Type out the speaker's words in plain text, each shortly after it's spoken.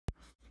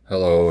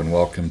Hello and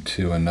welcome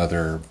to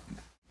another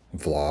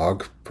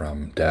vlog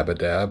from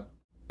dabodab,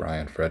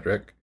 Briyan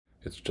Frederick.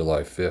 It's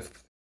July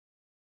 5th.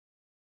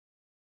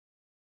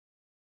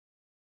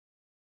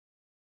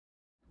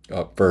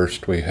 Up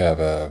first we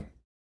have a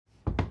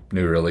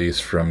new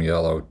release from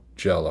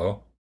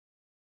Jello.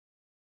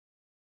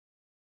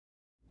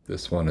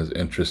 This one is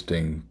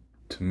interesting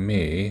to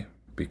me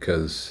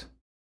because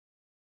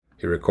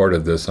he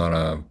recorded this on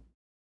a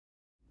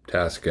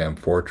Tascam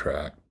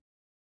 4-track.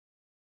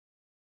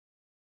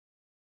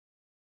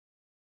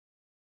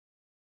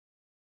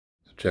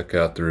 Check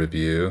out the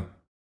review.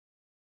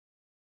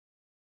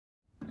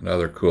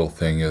 Another cool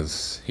thing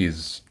is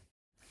he's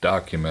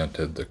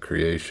documented the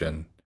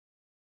creation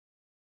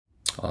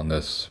on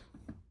this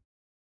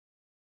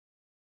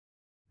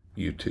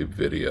YouTube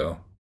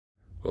video.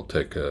 We'll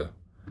take a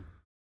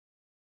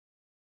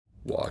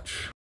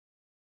watch.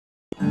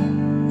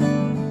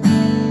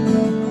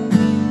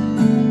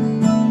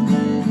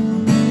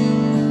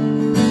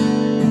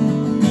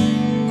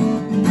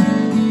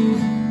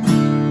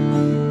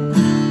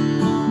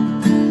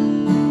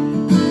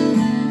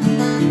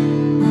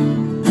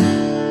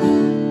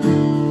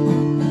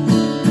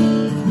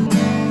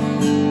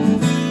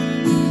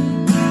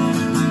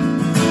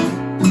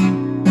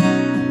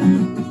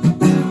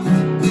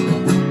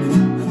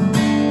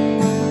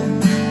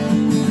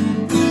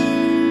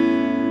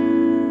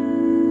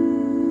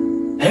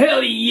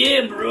 Hell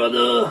yeah,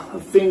 brother! I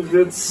think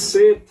that's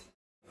it.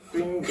 I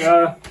think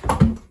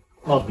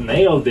not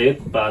nailed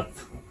it, but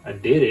I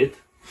did it.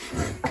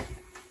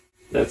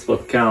 That's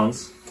what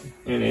counts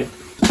in it.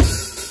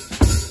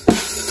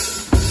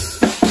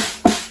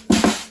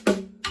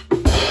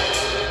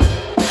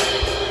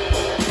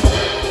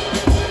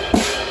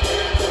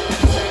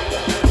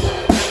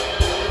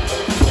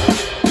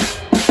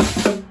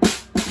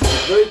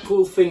 A very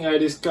cool thing I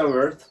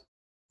discovered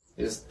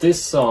is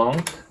this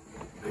song.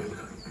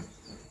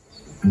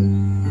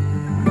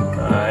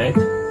 Right.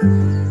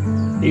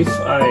 If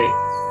I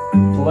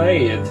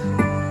play it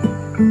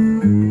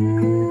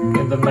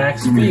in the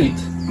max speed,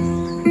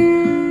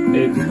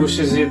 it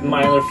pushes it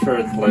minor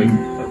third, like.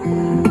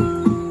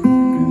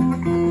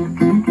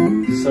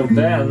 So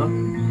then,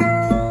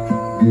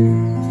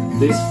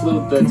 this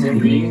flute that's in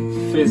B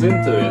fits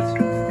into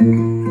it.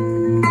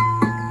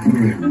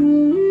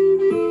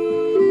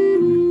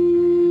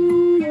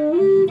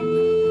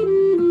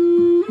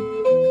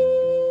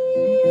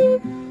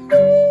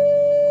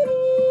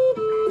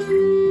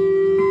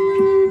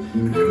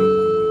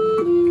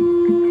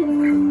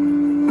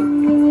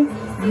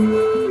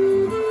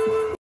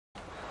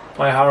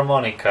 My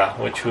harmonica,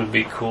 which would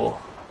be cool.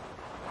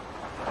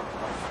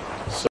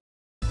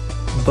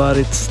 But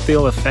it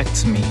still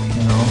affects me,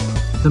 you know.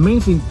 The main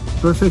thing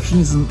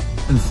perfectionism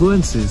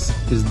influences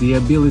is the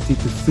ability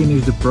to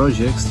finish the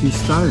projects you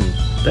started.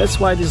 That's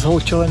why this whole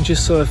challenge is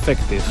so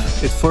effective.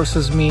 It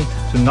forces me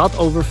to not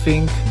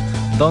overthink,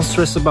 don't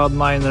stress about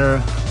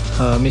minor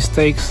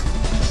mistakes,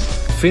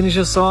 finish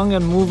a song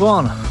and move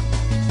on.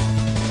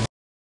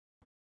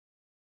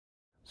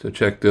 So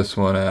check this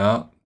one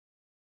out.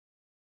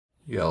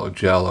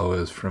 Jello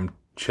is from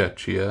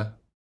Czechia.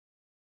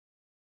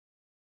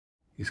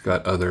 He's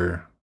got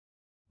other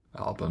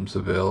albums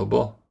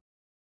available.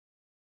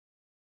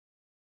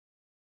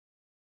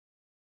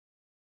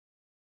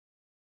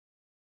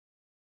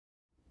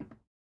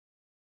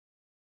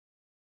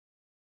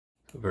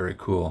 So very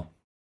cool.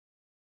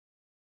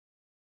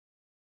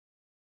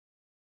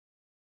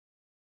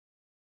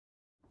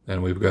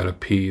 Then we've got a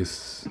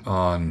piece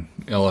on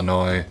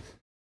Illinois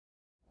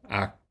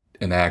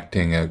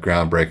enacting a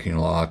groundbreaking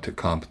law to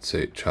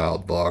compensate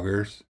child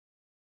vloggers.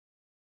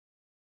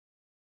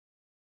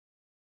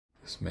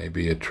 This may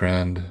be a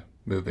trend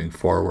moving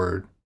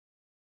forward.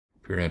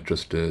 If you're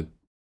interested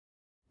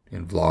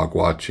in vlog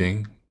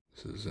watching,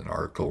 this is an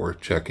article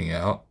worth checking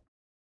out.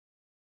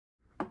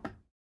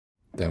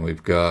 Then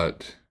we've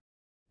got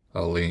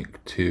a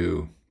link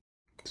to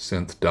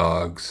Synth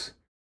Dog's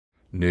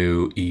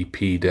new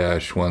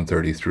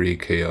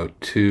EP-133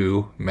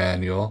 KO2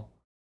 manual.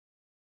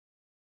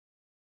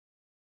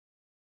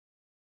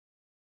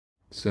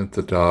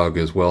 Synth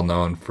is well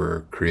known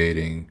for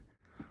creating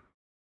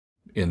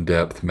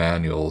in-depth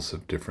manuals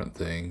of different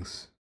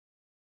things.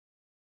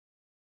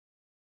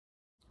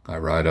 I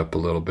write up a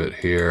little bit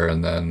here,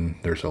 and then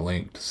there's a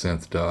link to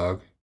Synth.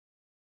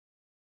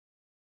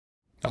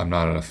 I'm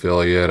not an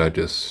affiliate, I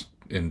just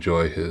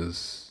enjoy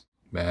his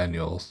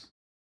manuals.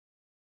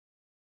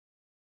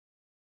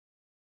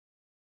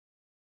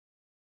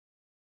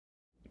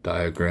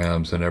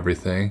 Diagrams and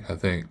everything. I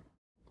think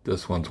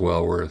this one's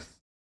well worth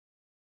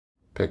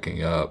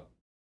picking up.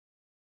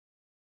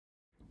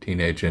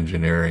 Teenage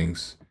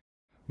Engineering's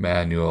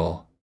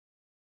manual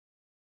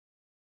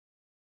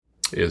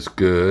is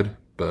good,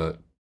 but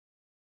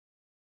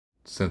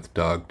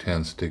Synth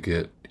tends to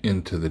get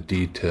into the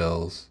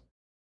details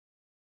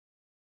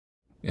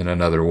in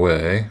another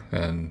way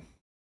and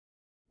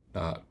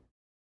not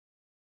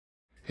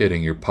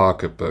hitting your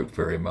pocketbook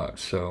very much,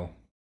 so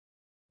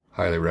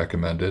highly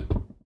recommended.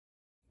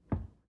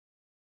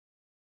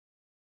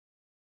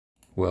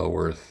 well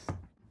worth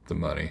the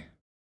money.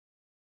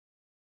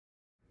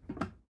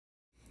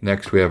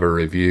 Next, we have a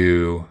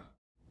review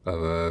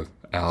of an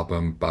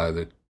album by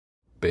the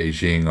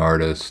Beijing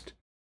artist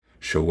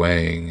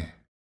XIAOWANG.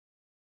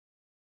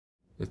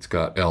 It's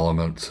got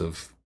elements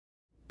of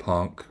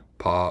punk,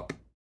 pop,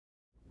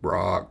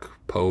 rock,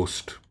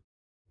 post,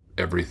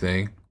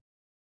 everything.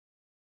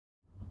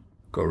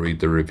 Go read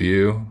the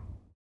review.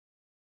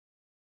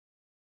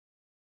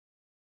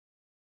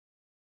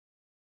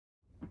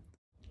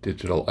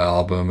 Digital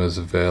album is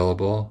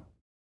available,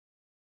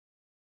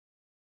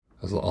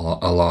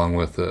 along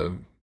with a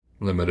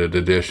limited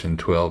edition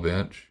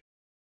 12-inch.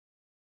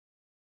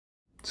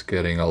 It's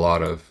getting a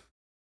lot of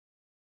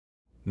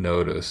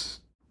notice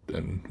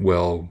and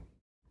well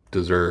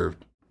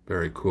deserved.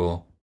 Very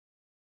cool.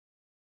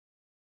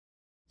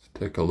 Let's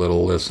take a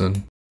little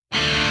listen.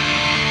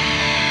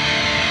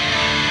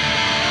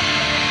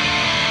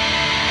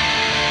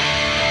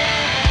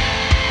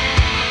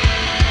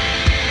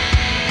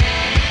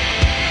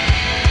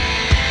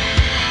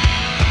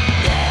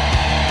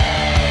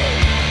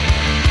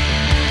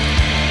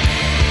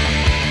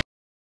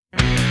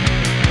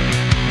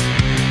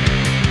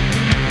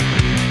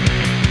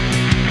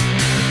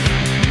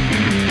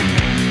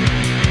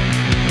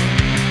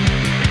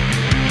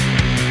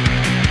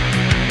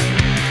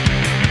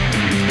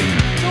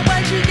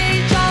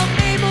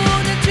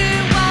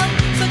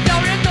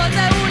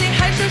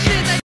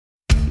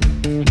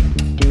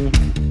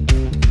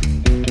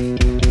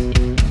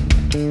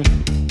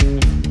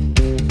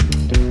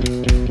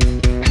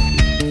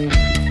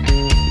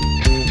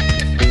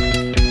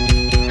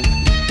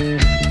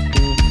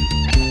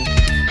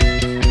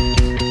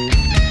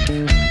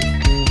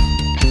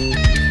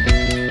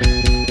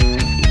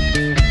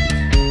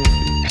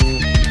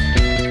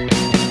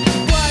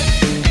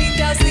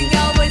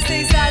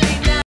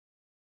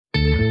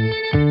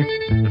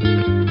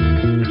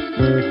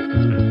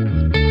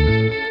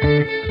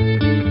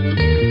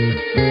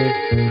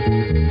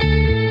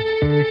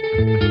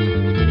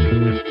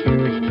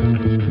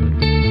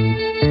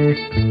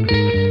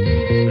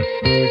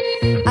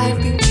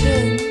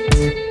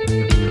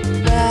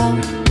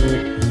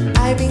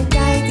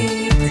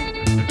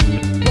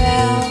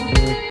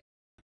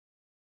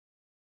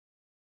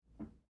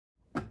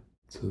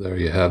 So there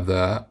you have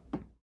that.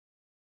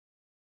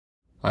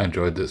 I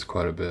enjoyed this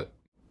quite a bit,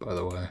 by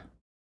the way.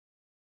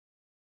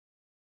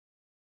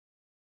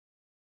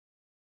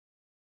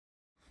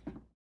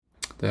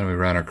 Then we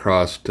ran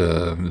across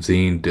a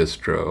Zine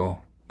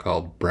distro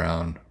called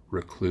Brown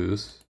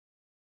Recluse.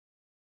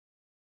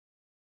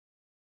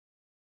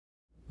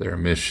 Their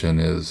mission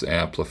is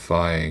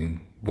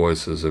amplifying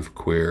voices of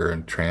queer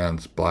and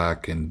trans,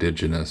 black,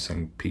 indigenous,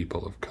 and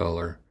people of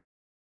color.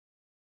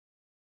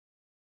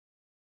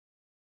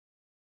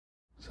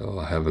 So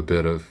I'll have a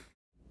bit of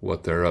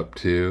what they're up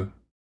to,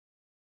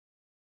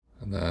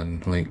 and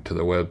then link to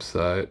the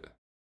website.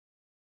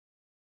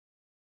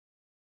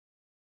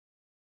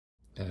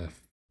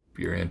 If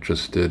you're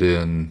interested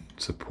in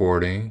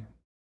supporting,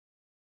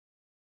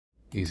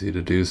 easy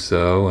to do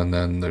so, and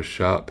then their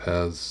shop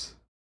has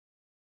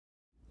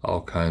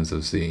all kinds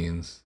of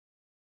zines.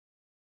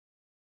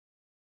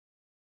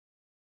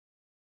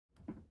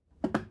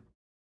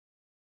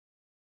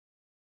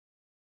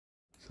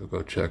 So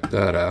go check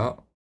that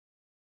out.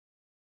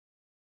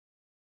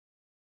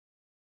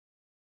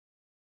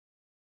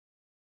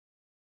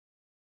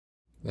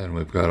 Then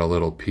we've got a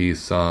little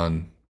piece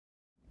on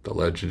the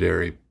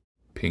legendary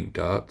Pink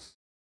Dots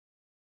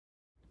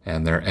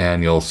and their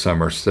annual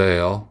summer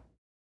sale.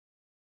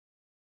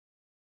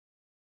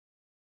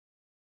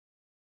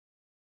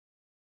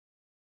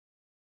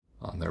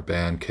 On their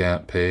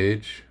Bandcamp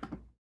page.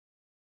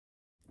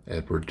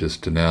 Edward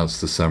just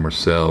announced the summer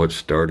sale, which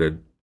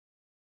started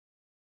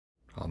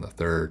on the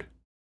 3rd.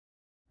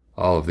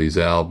 All of these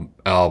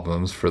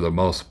albums, for the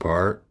most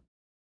part,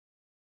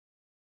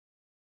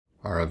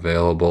 are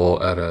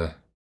available at a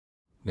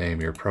name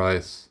your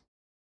price.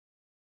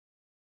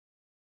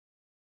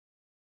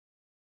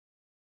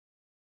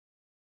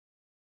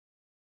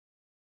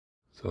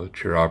 So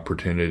it's your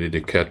opportunity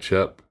to catch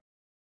up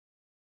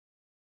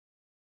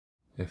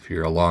if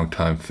you're a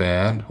longtime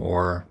fan,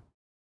 or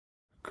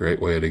a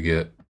great way to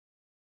get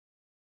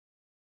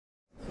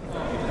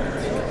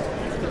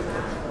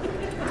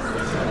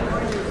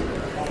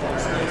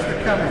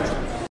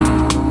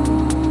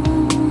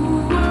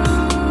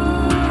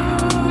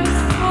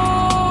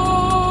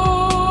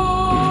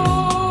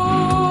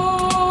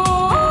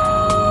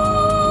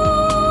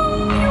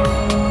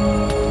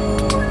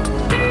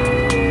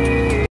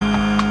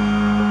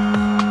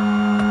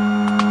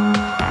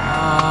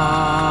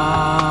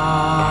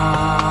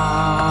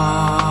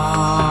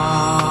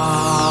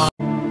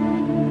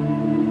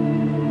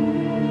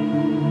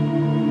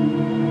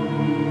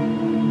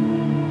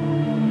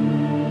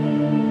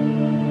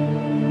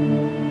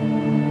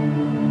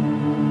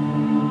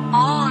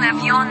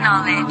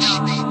knowledge,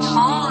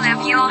 all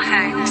of your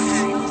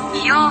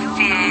hopes, your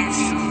fears,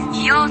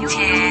 your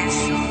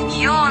tears,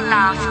 your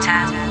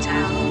laughter.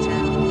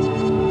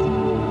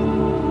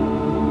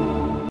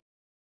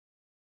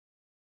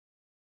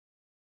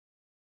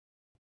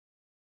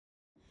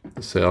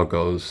 The sale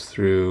goes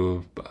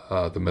through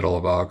the middle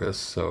of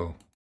August, so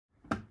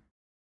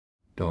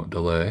don't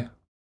delay.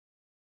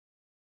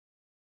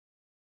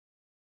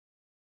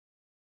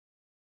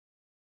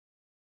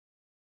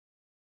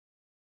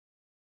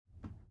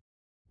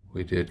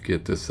 We did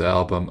get this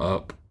album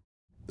up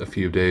a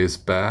few days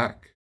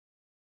back.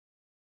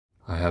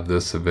 I have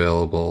this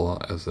available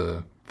as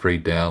a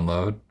free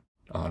download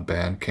on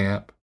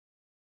Bandcamp.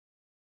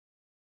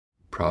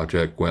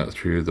 Project went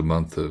through the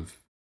month of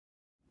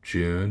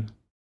June.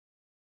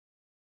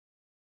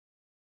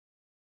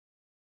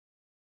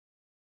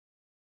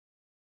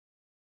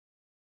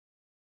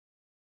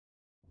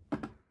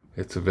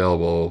 It's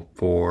available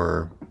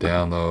for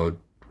download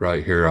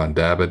right here on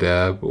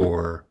dabodab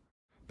or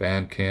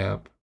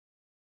Bandcamp.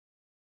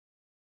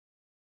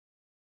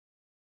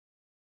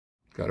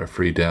 Got a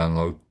free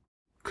download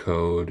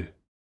code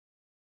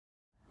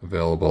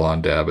available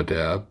on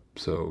dabodab,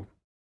 so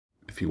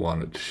if you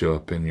want it to show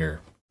up in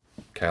your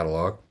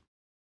catalog.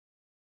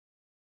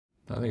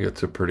 I think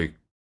it's a pretty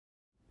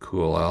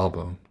cool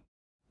album.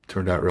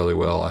 Turned out really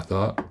well, I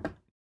thought.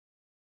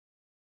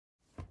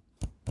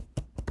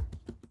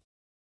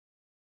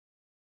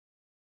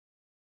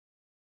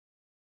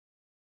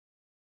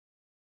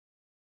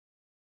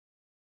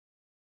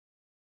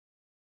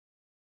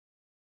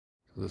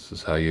 So this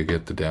is how you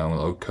get the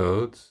download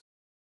codes.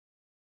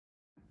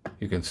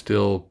 You can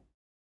still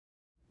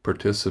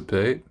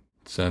participate,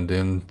 send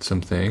in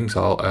some things.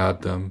 I'll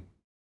add them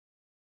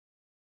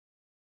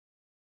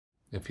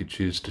if you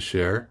choose to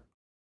share.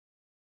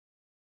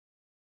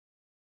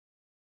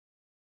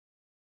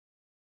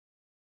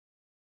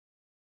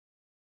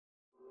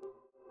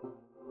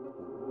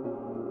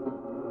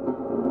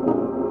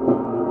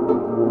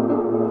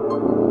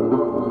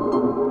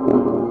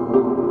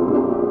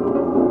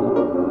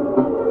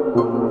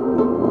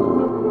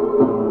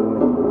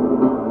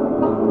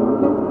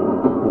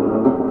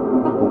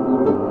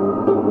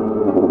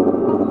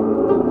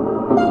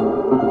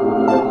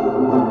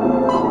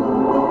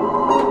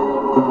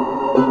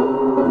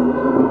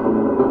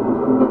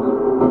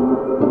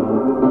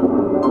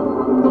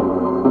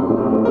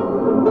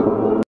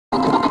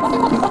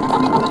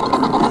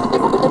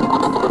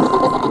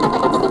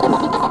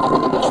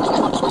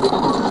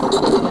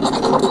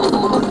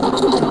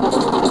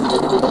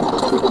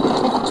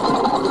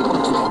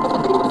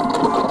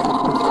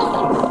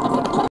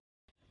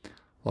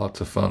 Lots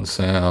of fun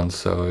sounds,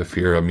 so if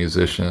you're a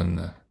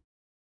musician,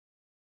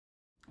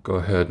 go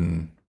ahead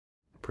and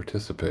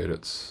participate.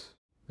 It's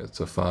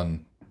a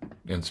fun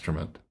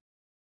instrument.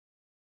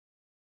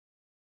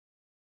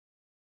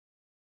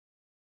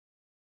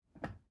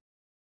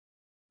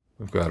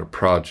 We've got a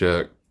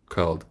project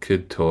called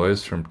Kid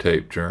Toys from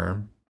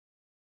Tapegerm.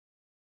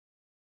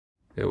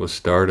 It was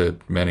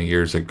started many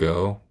years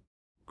ago.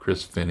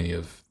 Chris Finney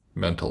of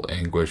Mental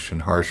Anguish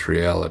and Harsh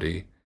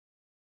Reality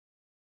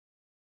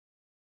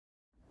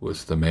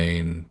was the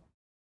main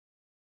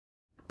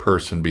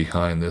person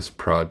behind this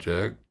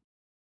project.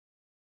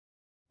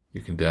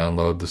 You can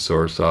download the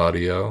source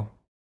audio,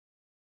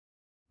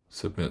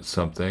 submit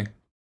something.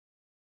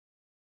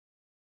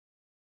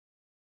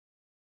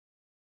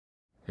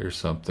 Here's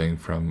something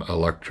from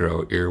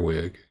Electro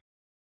Earwig.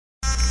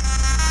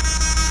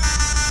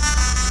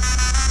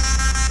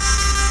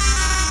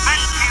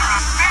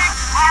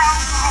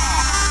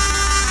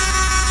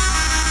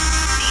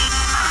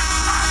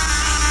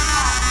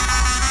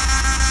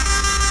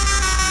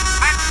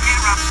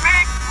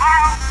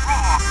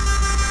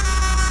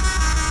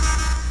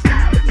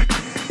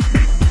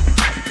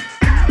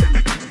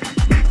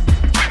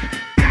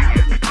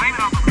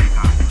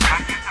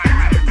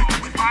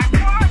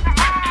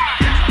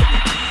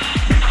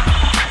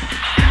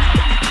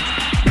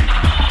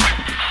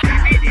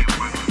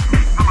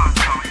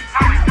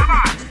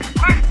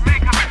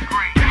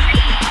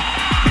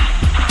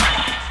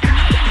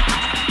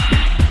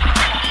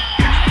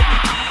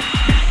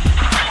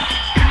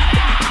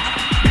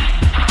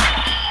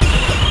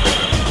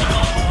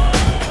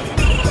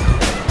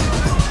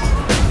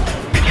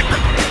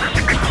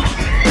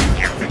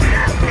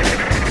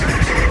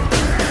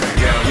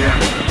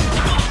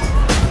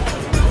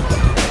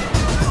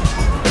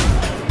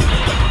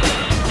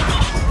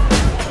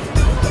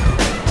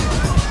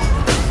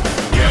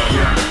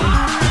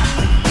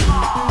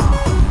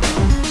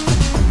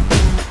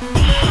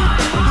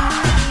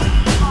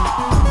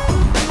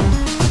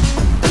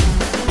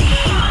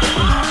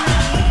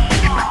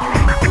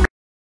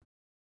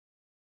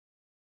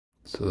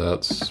 So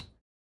that's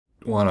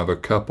one of a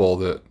couple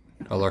that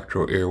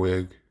Electro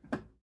Earwig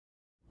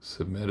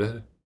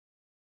submitted.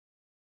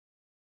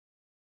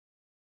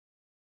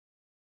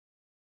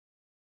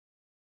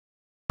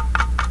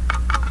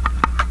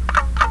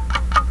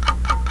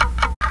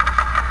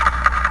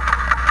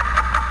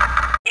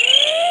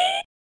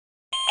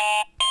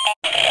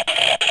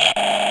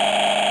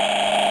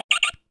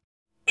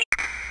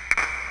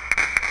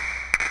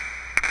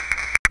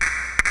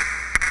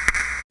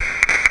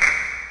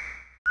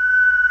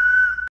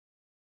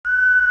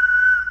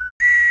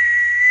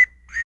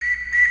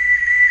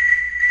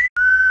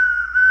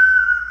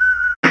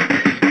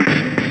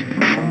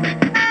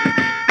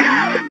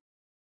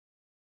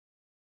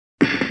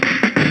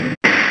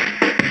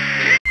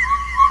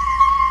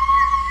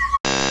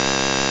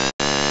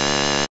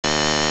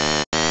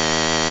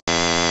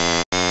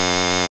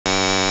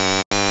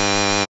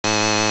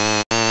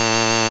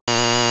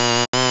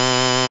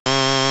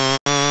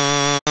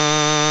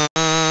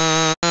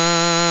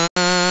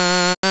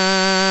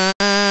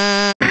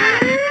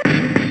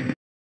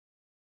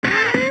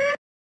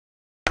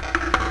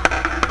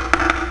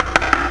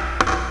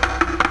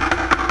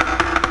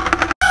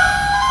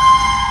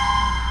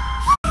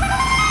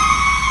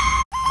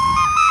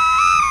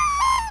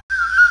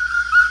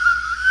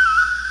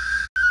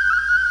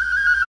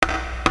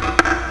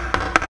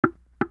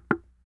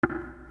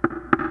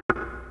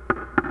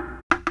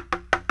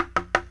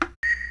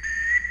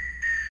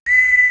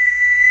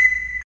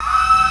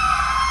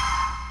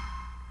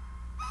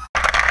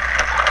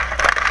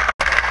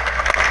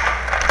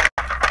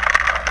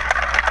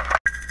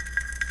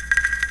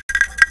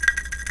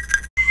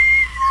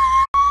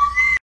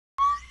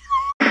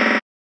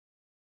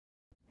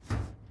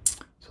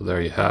 So there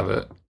you have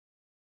it.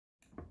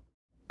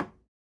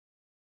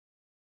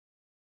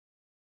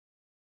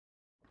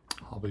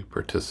 I'll be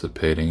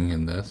participating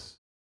in this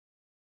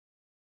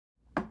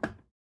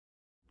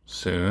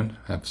soon.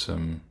 Have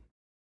some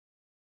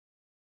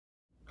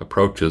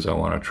approaches I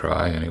want to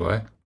try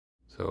anyway.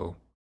 So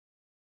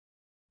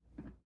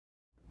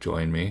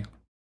join me.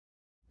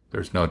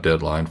 There's no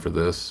deadline for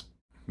this.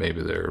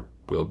 Maybe there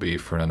will be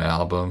for an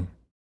album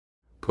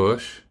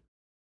push.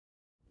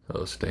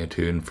 So stay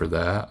tuned for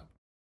that.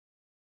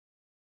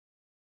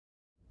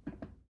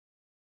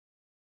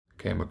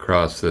 Came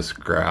across this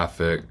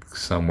graphic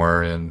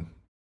somewhere in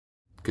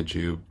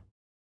KACHAKACHA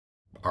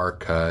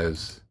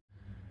archives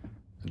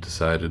and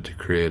decided to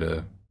create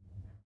a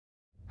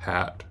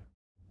hat.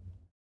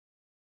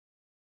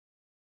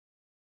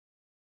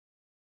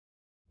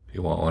 If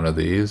you want one of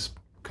these,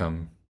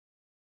 come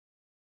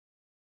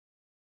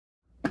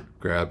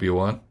grab you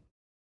one.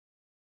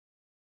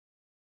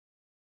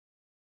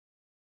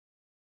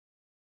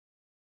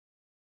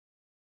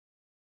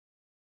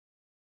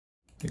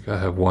 I think I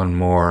have one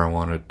more I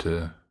wanted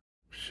to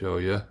show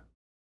you.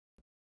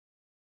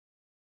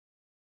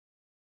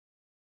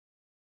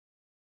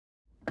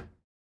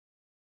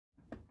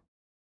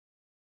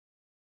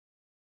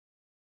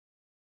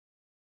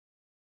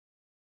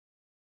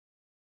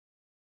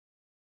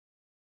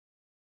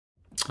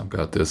 I've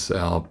got this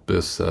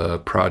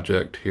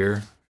project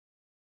here.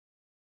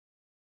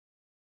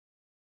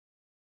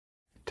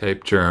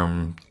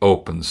 Tapegerm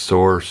open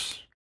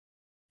source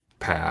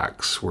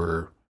packs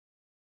were.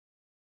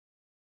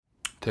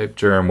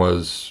 Tapegerm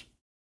was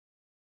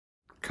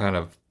kind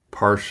of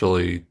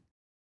partially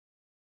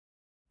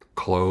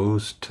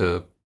closed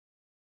to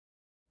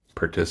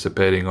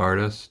participating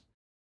artists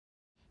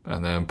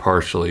and then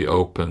partially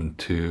open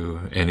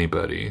to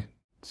anybody.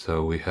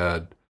 So we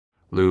had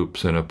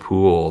loops in a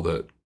pool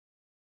that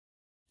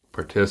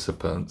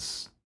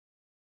participants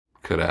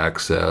could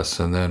access,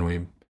 and then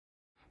we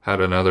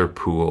had another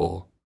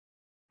pool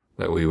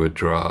that we would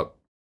drop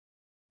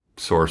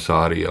source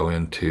audio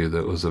into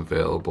that was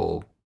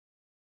available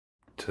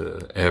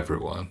to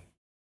everyone.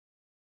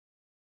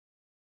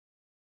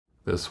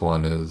 This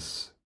one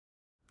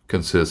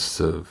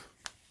consists of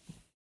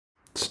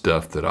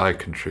stuff that I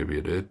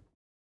contributed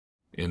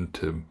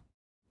into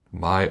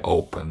my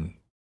open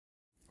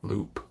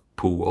loop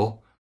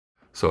pool,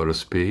 so to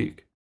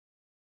speak.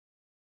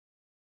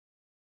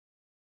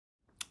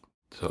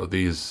 So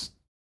these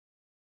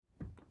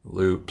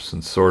loops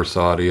and source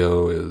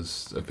audio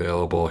is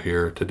available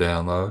here to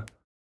download.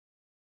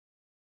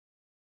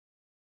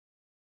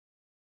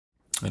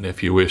 And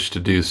if you wish to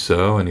do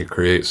so and you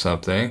create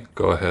something,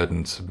 go ahead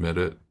and submit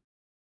it.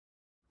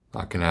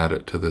 I can add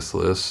it to this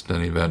list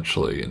and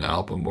eventually an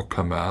album will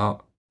come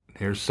out.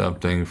 Here's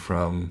something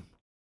from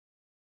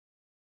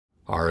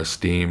our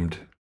esteemed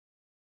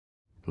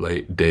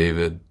late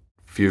David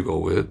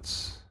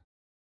Fuglewicz.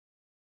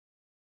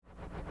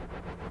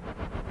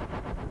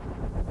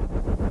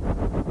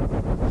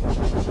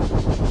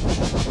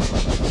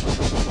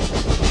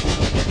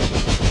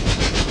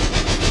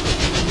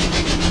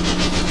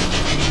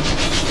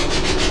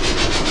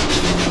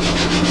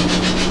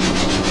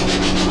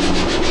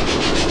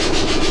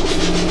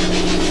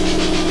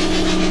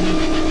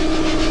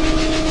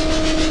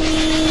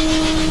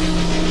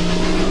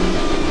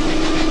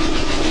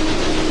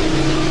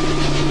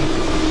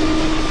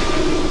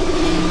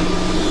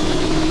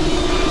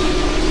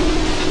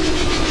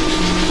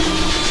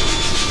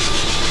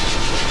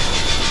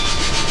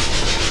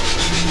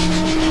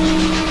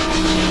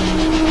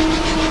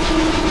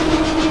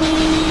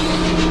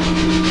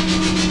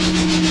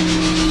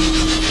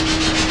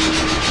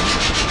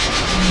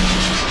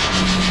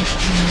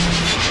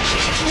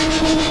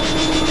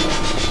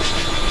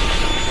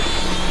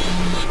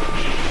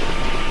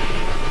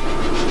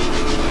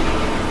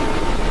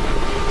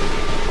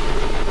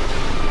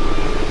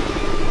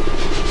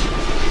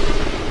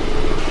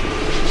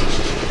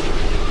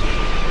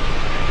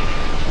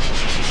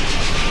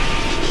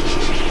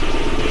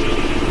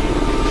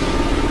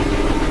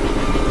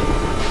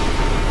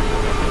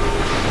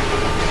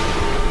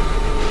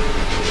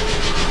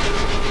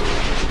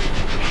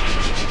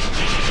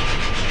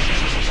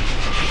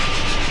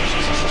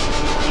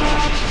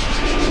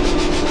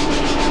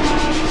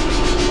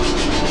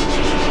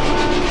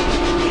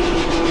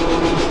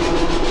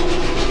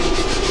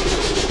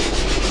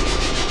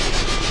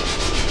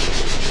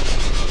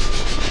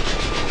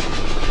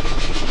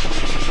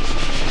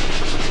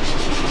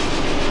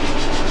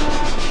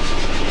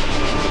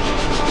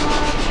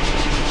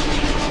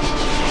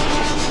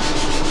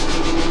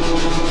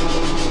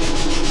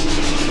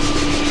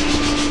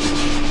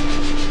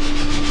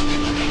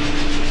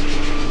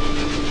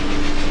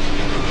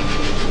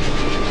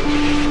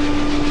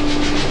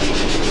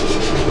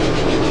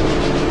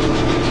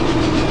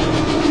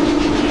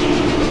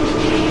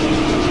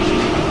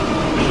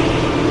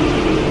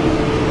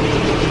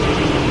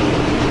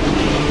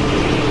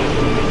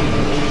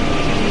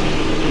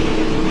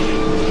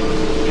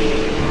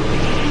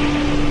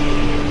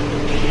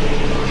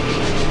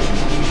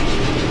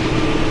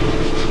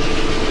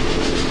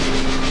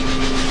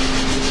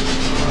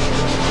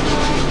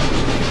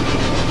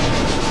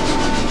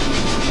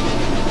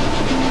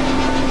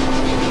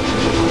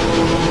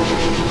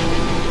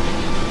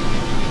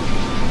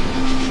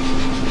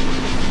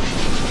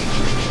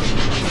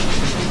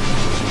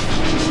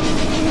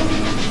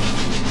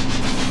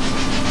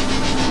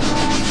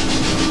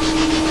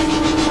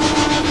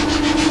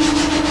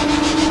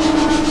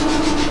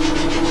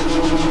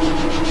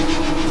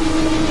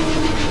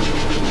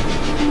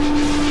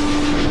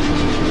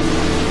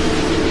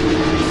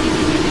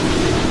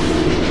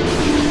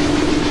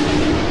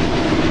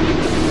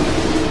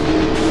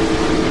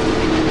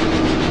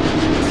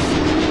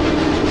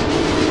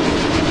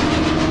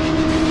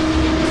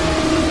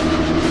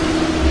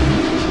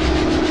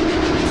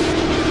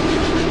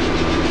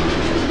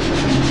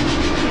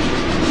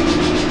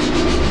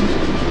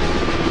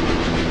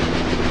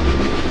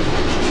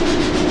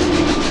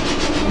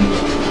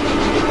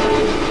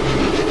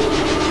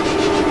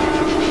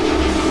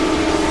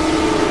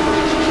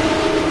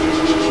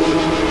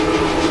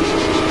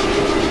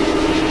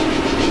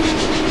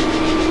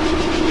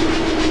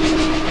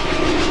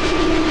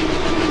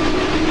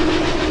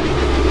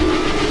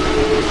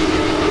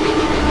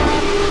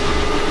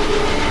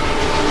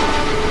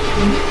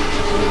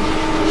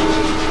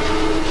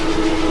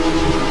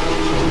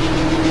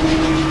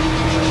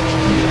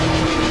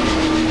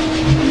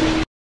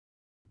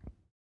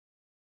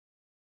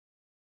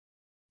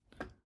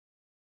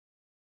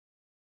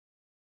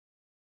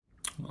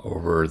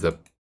 over the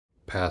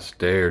past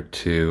day or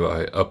two,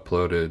 I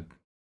uploaded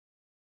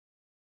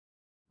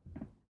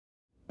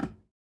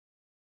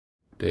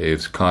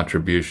Dave's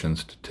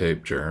contributions to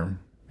Tapegerm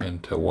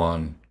into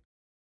one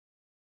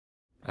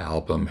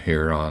album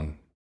here on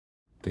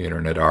the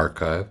Internet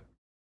Archive.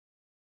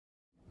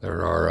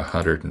 There are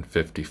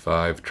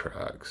 155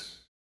 tracks,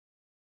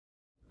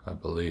 I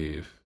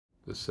believe.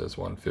 This says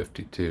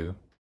 152.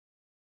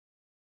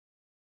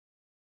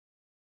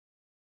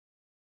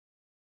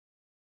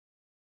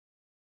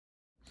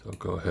 So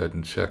go ahead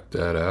and check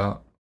that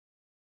out.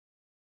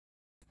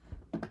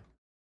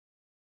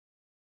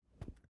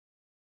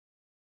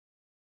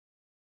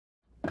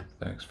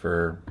 Thanks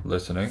for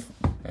listening,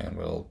 and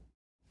we'll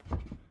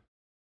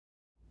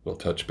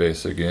touch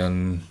base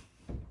again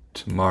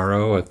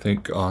tomorrow. I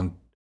think on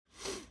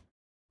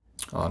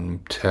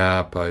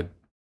tap I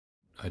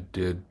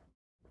did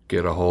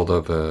get a hold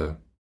of a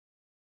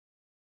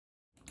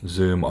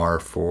Zoom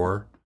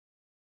R4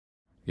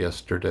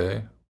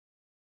 yesterday.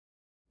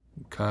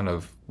 I'm kind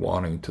of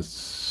wanting to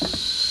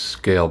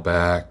scale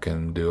back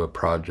and do a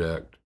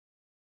project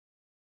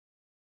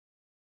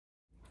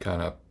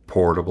kind of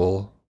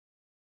portable.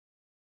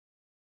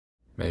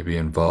 Maybe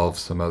involve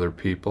some other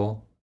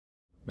people,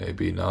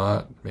 maybe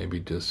not, maybe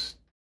just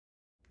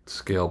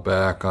scale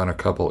back on a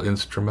couple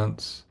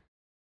instruments.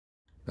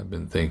 I've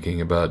been thinking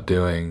about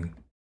doing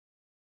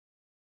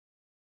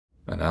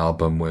an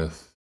album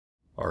with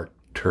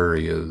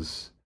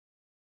Arturia's,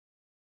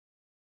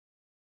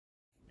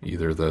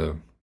 either the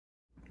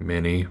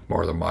Mini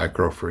or the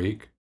Micro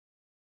Freak,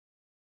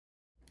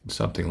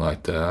 something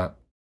like that,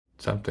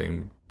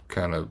 something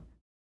kind of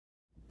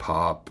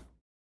pop,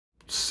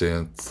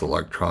 synth,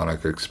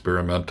 electronic,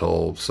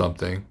 experimental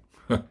something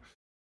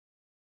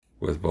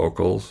with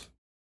vocals,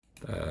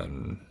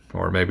 and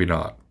or maybe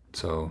not.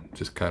 So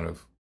just kind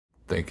of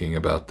thinking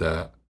about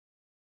that.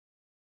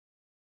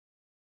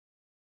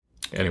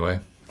 Anyway,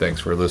 thanks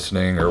for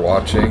listening or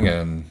watching,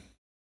 and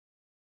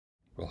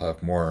we'll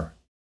have more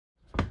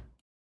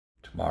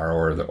tomorrow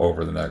or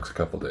over the next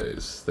couple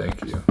days.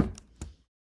 Thank you.